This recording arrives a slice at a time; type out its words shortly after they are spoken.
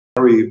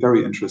very,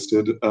 very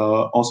interested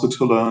also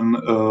to learn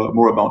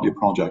more about your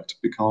project,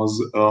 because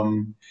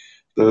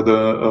the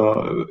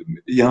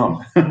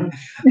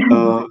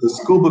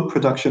school book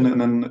production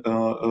in an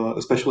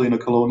especially in a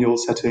colonial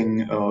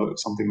setting,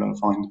 something that I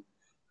find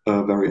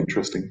very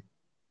interesting.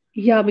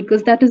 Yeah,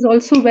 because that is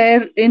also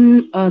where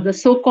in the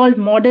so-called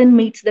modern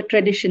meets the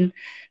traditional,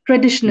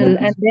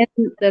 and then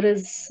there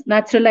is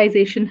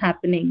naturalization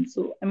happening.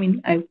 So, I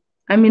mean,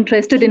 I'm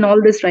interested in all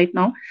this right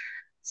now.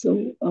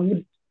 So, I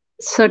would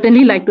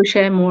certainly like to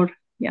share more.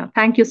 Yeah,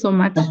 thank you so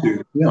much. Thank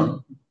you. Yeah,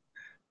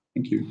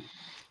 thank you.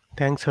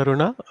 Thanks,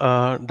 Aruna.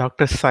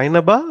 Dr.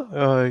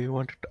 Sainaba, you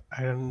wanted to,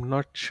 I'm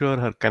not sure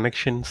her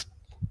connections.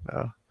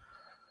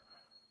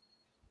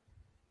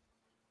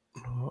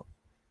 No,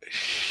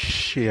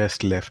 she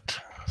has left.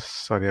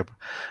 Sorry.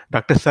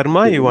 Dr.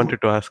 Sarma, you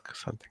wanted to ask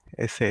something.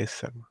 SAS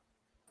Sarma.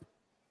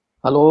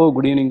 Hello,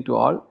 good evening to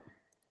all.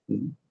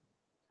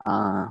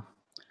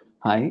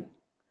 Hi.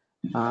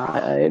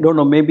 I don't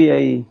know, maybe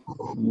I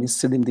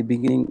missed it in the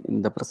beginning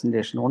in the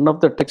presentation. One of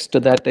the text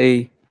that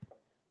I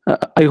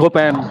hope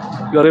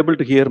you are able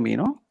to hear me,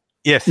 no?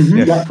 Yes,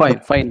 yes.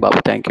 Fine, Babu,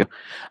 thank you.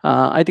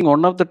 I think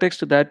one of the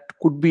texts that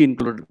could be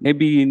included,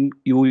 maybe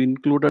you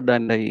included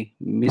and I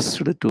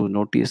missed to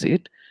notice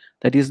it,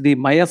 that is the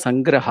Maya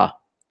Sangraha,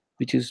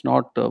 which is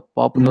not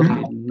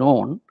popularly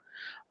known,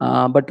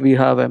 but we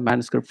have a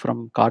manuscript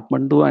from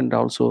Kathmandu, and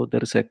also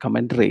there is a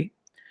commentary.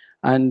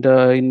 And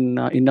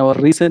in our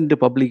recent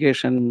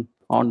publication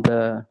on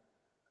the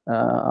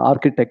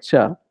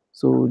architecture,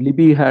 so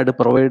Libby had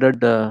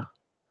provided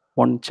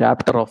one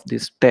chapter of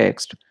this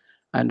text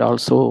and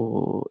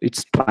also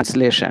its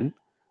translation.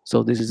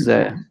 So this is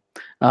a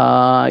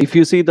if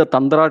you see the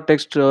Tantra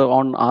text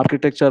on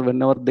architecture,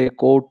 whenever they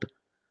quote,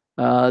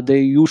 they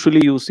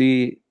usually you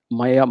see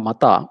Maya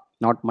Mata,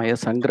 not Maya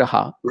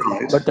Sangraha,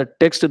 but the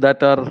text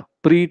that are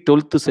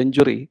pre-12th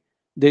century,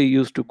 they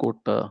used to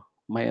quote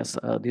Maya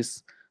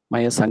this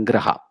Maya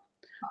Sangraha.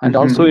 And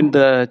also in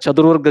the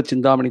Chaturvarga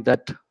Chindamani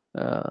that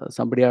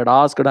somebody had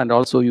asked, and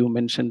also you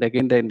mentioned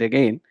again and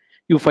again,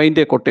 you find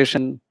a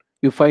quotation,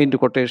 you find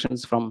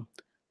quotations from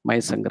Maya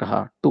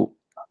Sangraha too.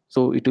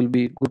 So it will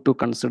be good to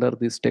consider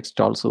this text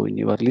also in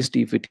your list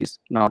if it is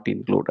not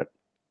included.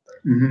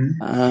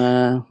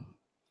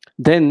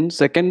 Then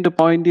second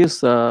point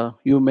is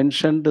you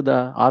mentioned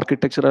the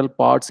architectural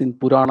parts in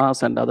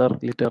Puranas and other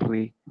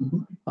literary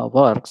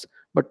works,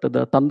 but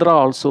the Tantra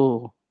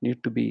also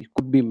could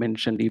be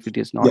mentioned if it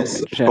is not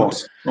mentioned. Of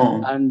course.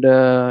 And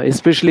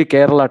especially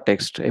Kerala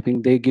text, I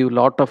think they give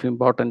lot of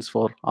importance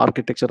for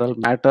architectural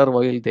matter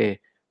while they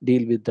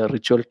deal with the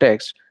ritual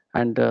text.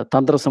 And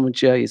Tantra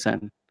Samuchaya is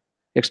an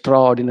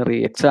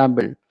extraordinary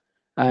example.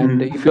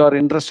 And if you are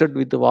interested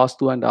with the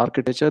Vastu and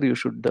architecture, you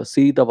should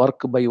see the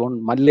work by one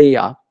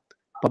Malleya,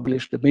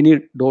 published.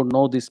 Many don't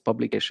know this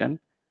publication.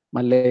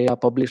 Malleya,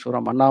 published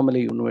from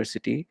Annamalai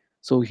University.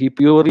 So he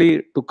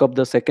purely took up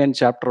the second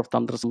chapter of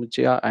Tantra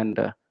Samuchaya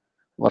and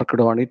worked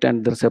on it,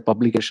 and there's a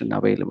publication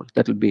available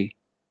that will be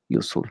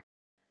useful.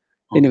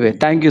 Anyway,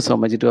 thank you so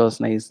much. It was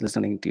nice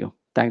listening to you.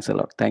 Thanks a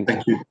lot. Thank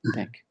you.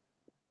 Thank you.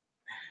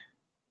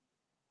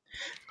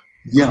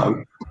 Yeah.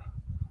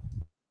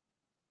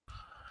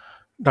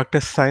 Dr.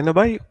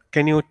 Sainabai,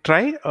 can you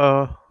try?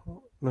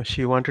 No,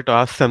 she wanted to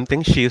ask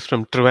something. She is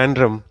from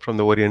Trivandrum, from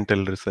the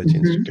Oriental Research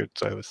Institute.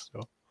 So I was,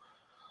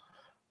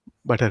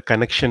 but her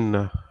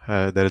connection,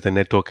 there is a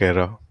network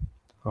error.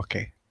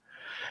 Okay.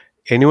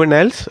 Anyone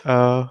else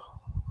would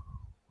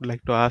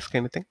like to ask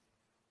anything?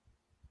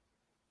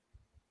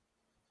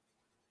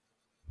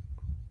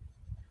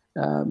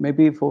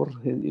 Maybe for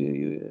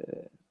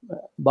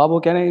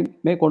Babu, can I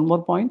make one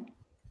more point?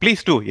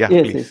 Please do. Yeah.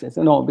 Yes, yes.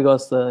 No,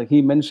 because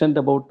he mentioned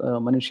about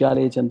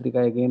Manushyalaya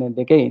Chandrika again and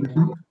again.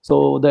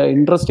 So the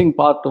interesting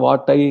part,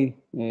 what I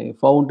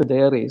found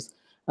there is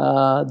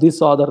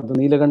this author, the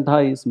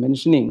Nilakantha, is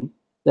mentioning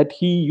that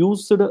he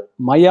used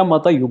Maya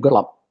Mata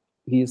Yugalam.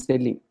 He is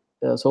telling.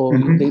 So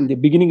in the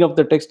beginning of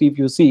the text, if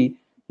you see,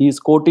 he is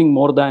quoting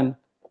more than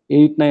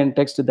 8-9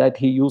 texts that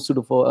he used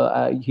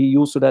for he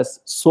used as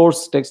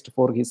source text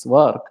for his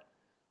work,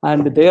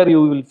 and there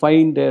you will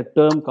find a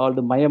term called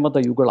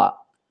Mayamata Yugala.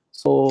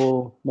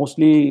 So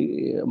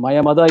mostly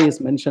Mayamada is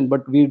mentioned,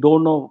 but we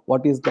don't know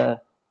what is the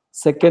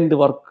second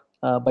work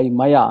by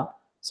Maya.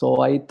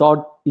 So I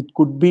thought it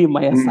could be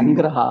Maya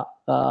Sangraha,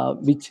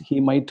 which he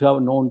might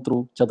have known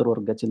through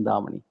Chaturvarga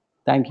Chindamani.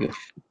 Thank you.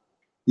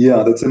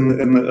 Yeah, that's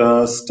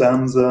in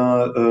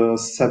stanza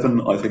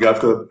 7, I think,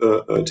 after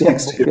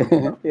text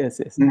here. Yes,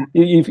 yes.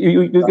 If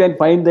you can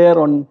find there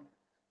on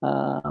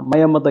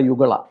Mayamata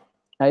Yugala.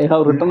 I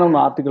have written an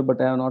article, but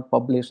I have not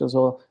published.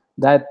 So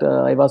that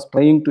I was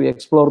trying to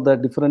explore the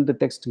different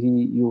text he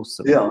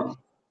used. Yeah,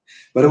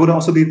 but I would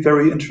also be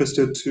very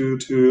interested to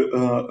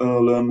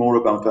learn more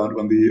about that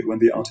when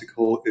the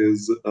article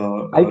is.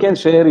 I can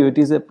share you. It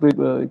is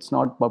it's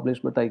not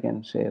published, but I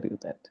can share you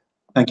that.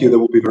 Thank you. That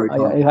will be very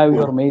kind. I have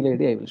your mail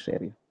ID. I will share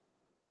you.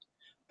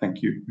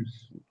 Thank you.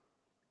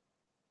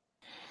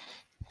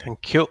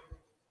 Thank you.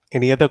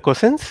 Any other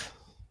questions?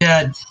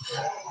 Yeah,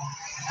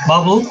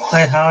 Babu,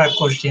 I have a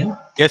question.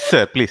 Yes,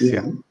 sir. Please.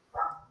 Yeah.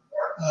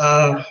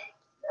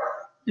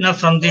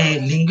 From the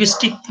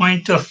linguistic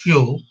point of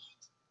view,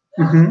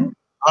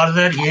 are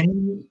there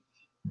any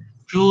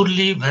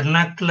purely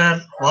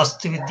vernacular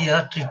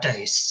Vastuvidya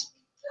treatise?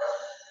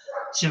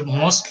 So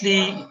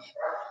mostly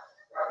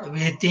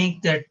we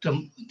think that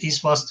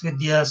these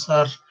Vastuvidyas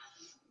are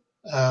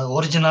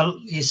original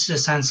is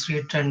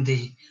Sanskrit and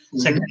the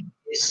second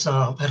is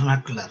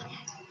vernacular.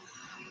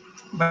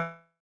 But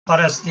as far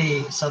as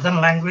the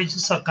southern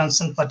languages are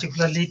concerned,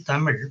 particularly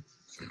Tamil,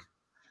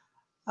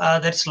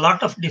 there's a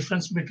lot of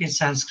difference between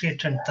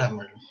Sanskrit and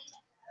Tamil.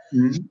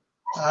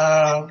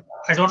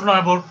 I don't know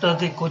about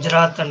the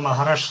Gujarat and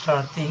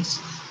Maharashtra things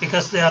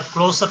because they are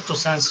closer to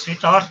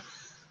Sanskrit or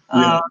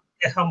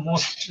they have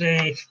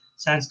mostly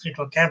Sanskrit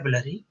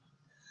vocabulary.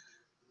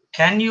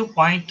 Can you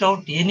point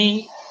out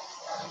any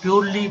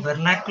purely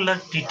vernacular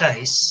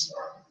treatise,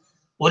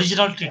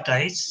 original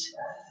treatise,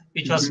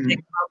 which was taken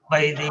up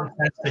by the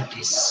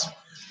Sanskritists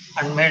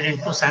and made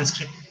into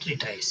Sanskrit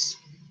treatise?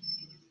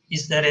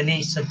 Is there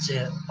any such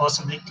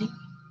possibility?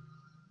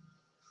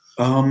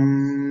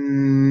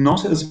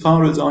 Not as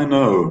far as I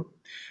know.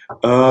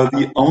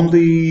 The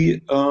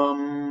only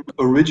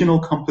original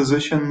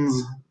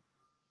compositions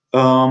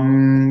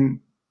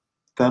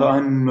that I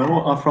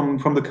know are from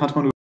the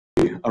Kathmandu,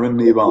 are in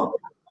Neva,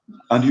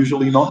 and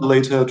usually not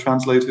later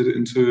translated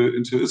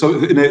into so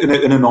in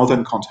a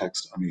northern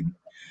context. I mean,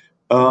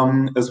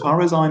 as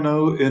far as I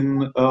know,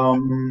 in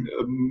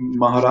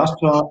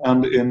Maharashtra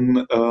and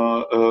in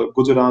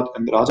Gujarat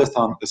and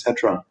Rajasthan,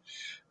 etc.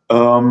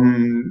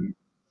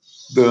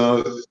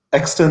 The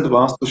extant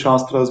Vastu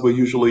Shastras were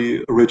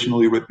usually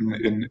originally written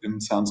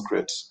in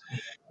Sanskrit,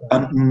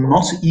 and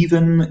not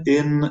even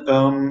in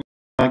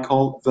I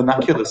call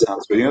vernacular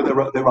Sanskrit. You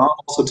know, there are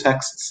also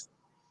texts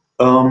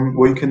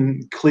where you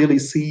can clearly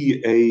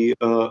see a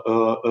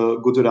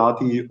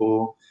Gujarati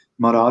or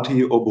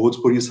Marathi or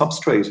Bhojpuri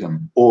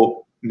substratum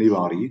or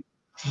Neva.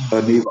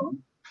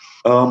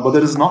 But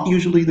that is not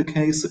usually the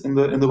case in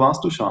the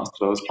Vastu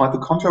Shastras. Quite the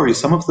contrary.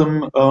 Some of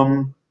them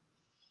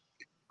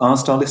are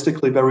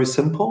stylistically very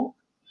simple,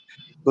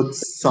 but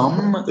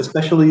some,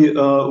 especially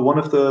one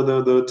of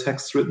the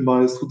texts written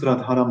by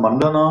Sutradhara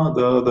Mandana,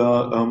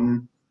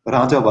 the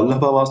Raja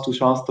Vallabha Vastu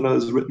Shastra,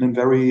 is written in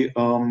very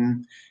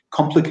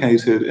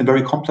complicated, in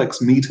very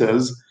complex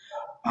meters,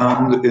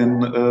 and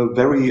in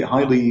very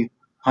highly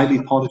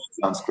polished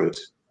Sanskrit.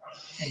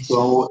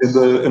 So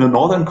in a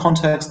northern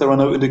context, there are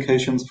no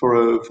indications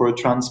for a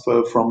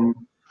transfer from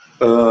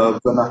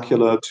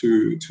vernacular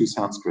to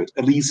Sanskrit.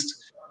 At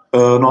least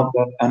not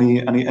that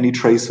any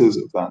traces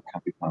of that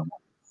can be found.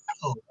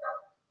 Oh,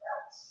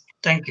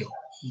 thank you.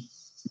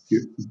 Thank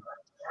you.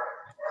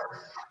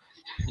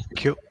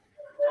 Thank you.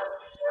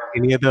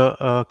 Any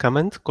other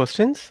comments,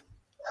 questions?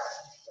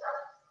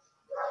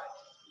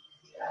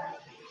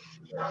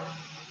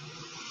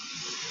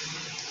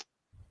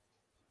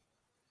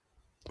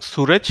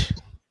 Suraj,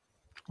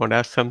 want to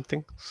ask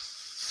something?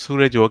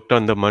 Suraj worked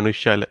on the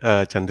Manusha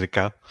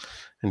Chandrika,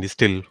 and he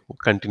still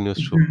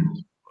continues to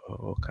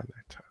work on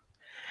that.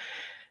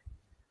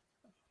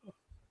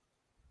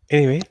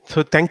 Anyway,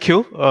 so thank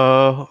you.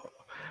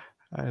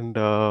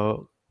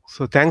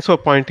 So thanks for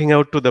pointing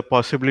out to the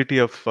possibility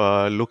of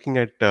looking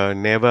at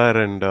Nevar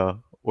and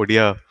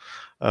Odia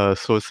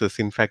sources.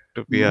 In fact,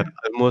 we are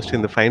almost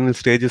in the final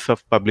stages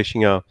of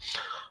publishing a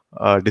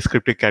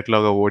descriptive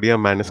catalog of Odia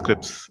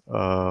manuscripts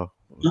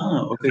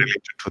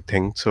related to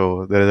things.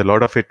 So there is a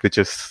lot of it which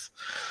is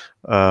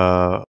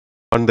on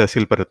the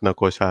Silparatna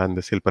Kosha and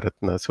the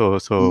Silparatna.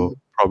 So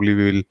probably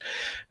we will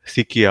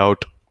seek you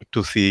out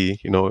to see,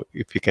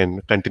 if we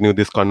can continue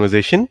this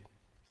conversation.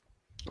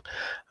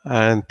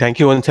 And thank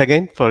you once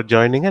again for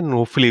joining, and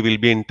hopefully we'll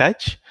be in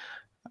touch.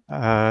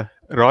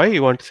 Roy,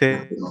 you want to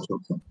say?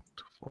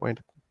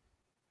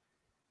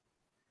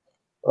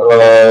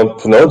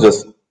 No,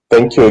 just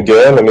thank you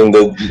again. I mean,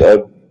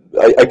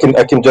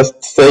 I can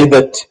just say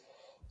that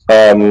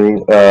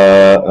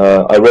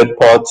I read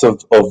parts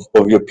of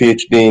your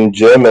PhD in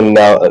German.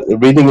 Now,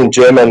 reading in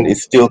German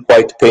is still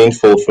quite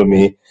painful for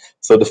me.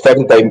 So the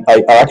fact that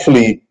I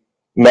actually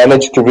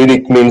managed to read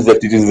it means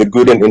that it is a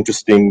good and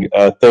interesting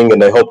thing,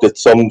 and I hope that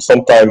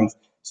sometimes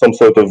some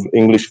sort of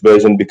English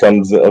version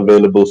becomes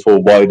available for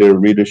wider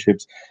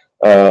readerships.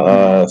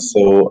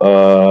 So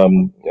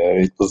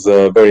it was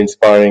very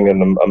inspiring,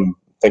 and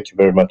thank you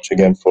very much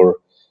again for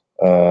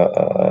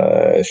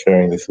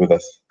sharing this with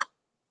us.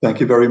 Thank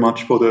you very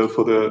much for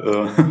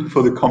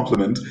the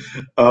compliment.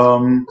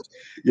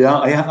 Yeah,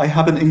 I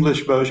have an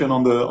English version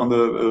on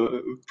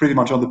the pretty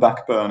much on the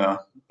back burner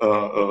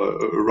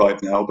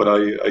right now, but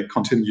I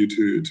continue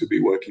to be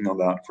working on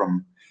that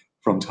from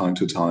time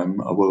to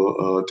time. I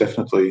will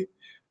definitely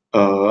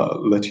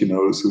let you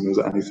know as soon as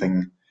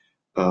anything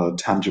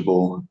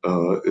tangible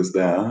is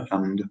there.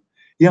 And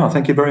yeah,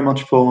 thank you very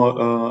much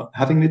for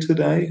having me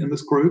today in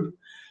this group,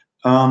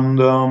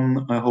 and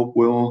I hope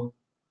we'll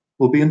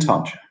be in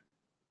touch.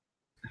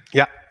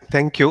 Yeah,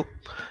 thank you.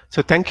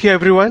 So thank you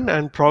everyone,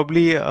 and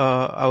probably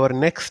our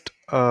next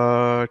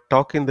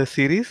talk in the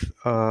series.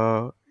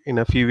 In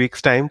a few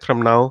weeks' time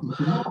from now,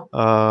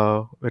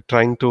 we're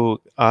trying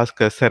to ask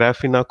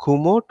Serafina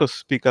Kumo to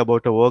speak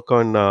about a work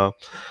on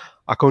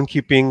account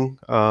keeping,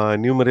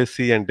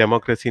 numeracy, and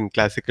democracy in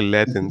classical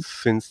Athens.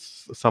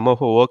 Since some of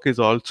her work is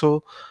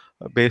also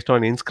based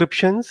on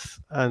inscriptions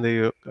and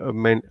the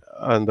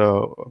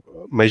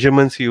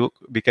measurements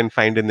we can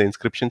find in the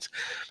inscriptions,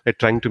 we're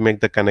trying to make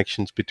the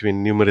connections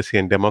between numeracy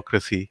and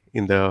democracy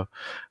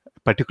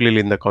particularly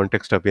in the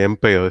context of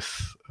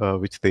empires,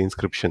 which the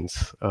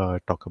inscriptions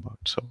talk about.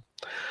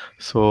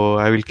 So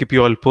I will keep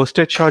you all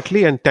posted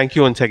shortly, and thank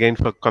you once again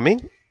for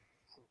coming.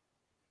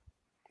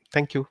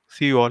 Thank you.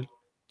 See you all.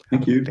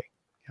 Thank you.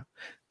 Yeah.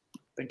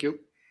 Thank you.